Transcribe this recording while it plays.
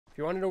If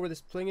you want to know where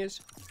this pling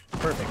is,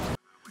 perfect.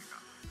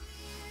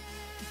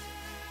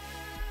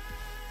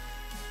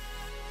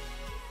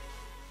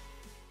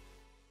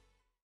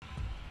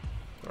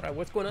 Alright,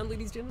 what's going on,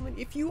 ladies and gentlemen?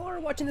 If you are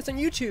watching this on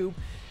YouTube,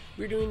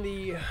 we're doing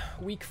the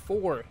week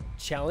 4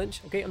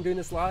 challenge. Okay, I'm doing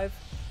this live,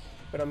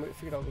 but I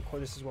figured I'll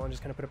record this as well and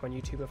just kind of put it up on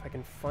YouTube if I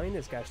can find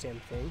this gosh damn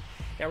thing.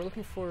 Now we're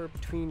looking for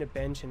between a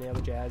bench and the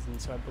other jazz,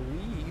 and so I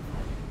believe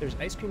there's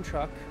ice cream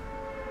truck.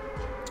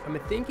 I'm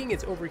thinking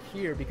it's over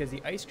here because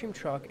the ice cream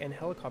truck and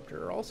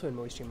helicopter are also in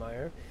Moisture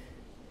Mire.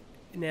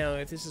 Now,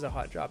 if this is a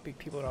hot drop,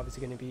 people are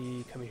obviously going to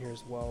be coming here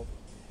as well,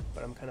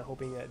 but I'm kind of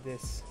hoping that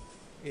this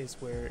is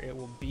where it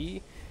will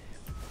be.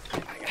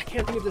 I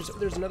can't think if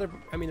there's another.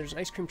 I mean, there's an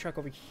ice cream truck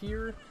over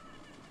here,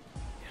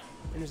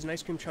 and there's an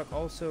ice cream truck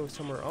also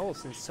somewhere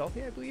else in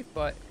Selfie, I believe.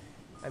 But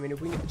I mean, if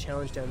we can get the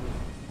challenge done,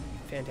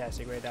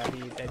 fantastic, right? That'd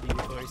be a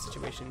glorious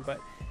situation. But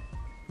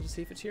we'll just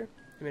see if it's here.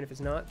 I mean, if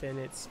it's not, then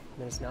it's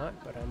not.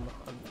 But I'm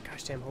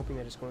gosh damn hoping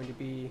that it's going to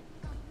be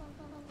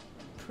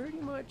pretty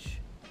much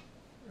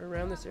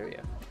around this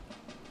area.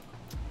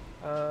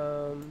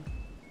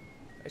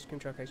 Ice cream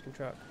truck, ice cream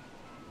truck.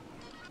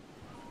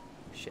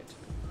 Shit.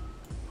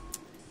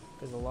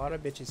 There's a lot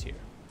of bitches here.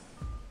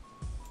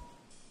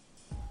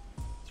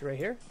 Is it right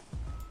here?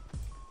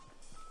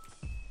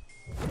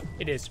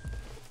 It is.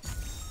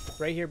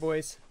 Right here,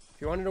 boys.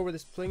 If you want to know where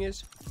this pling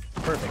is,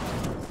 perfect.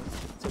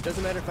 So it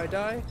doesn't matter if I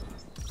die.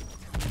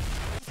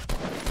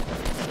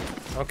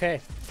 Okay.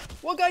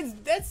 Well, guys,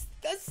 that's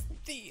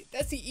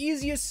the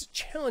easiest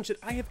challenge that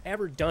I have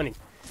ever done.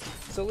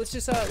 So let's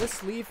just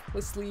let's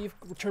leave,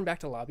 return back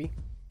to lobby.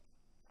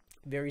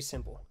 Very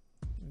simple,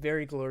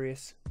 very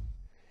glorious.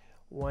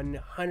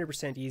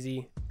 100%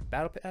 easy.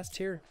 Battle Pass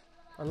tier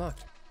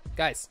unlocked.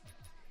 Guys,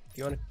 if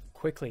you want to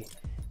quickly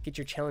get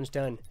your challenge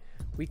done,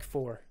 week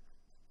 4.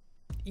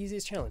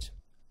 Easiest challenge.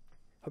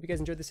 Hope you guys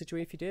enjoyed the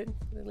situation. If you did,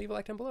 then leave a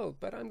like down below.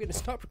 But I'm going to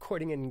stop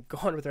recording and go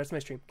on with the rest of my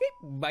stream. Okay,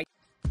 bye.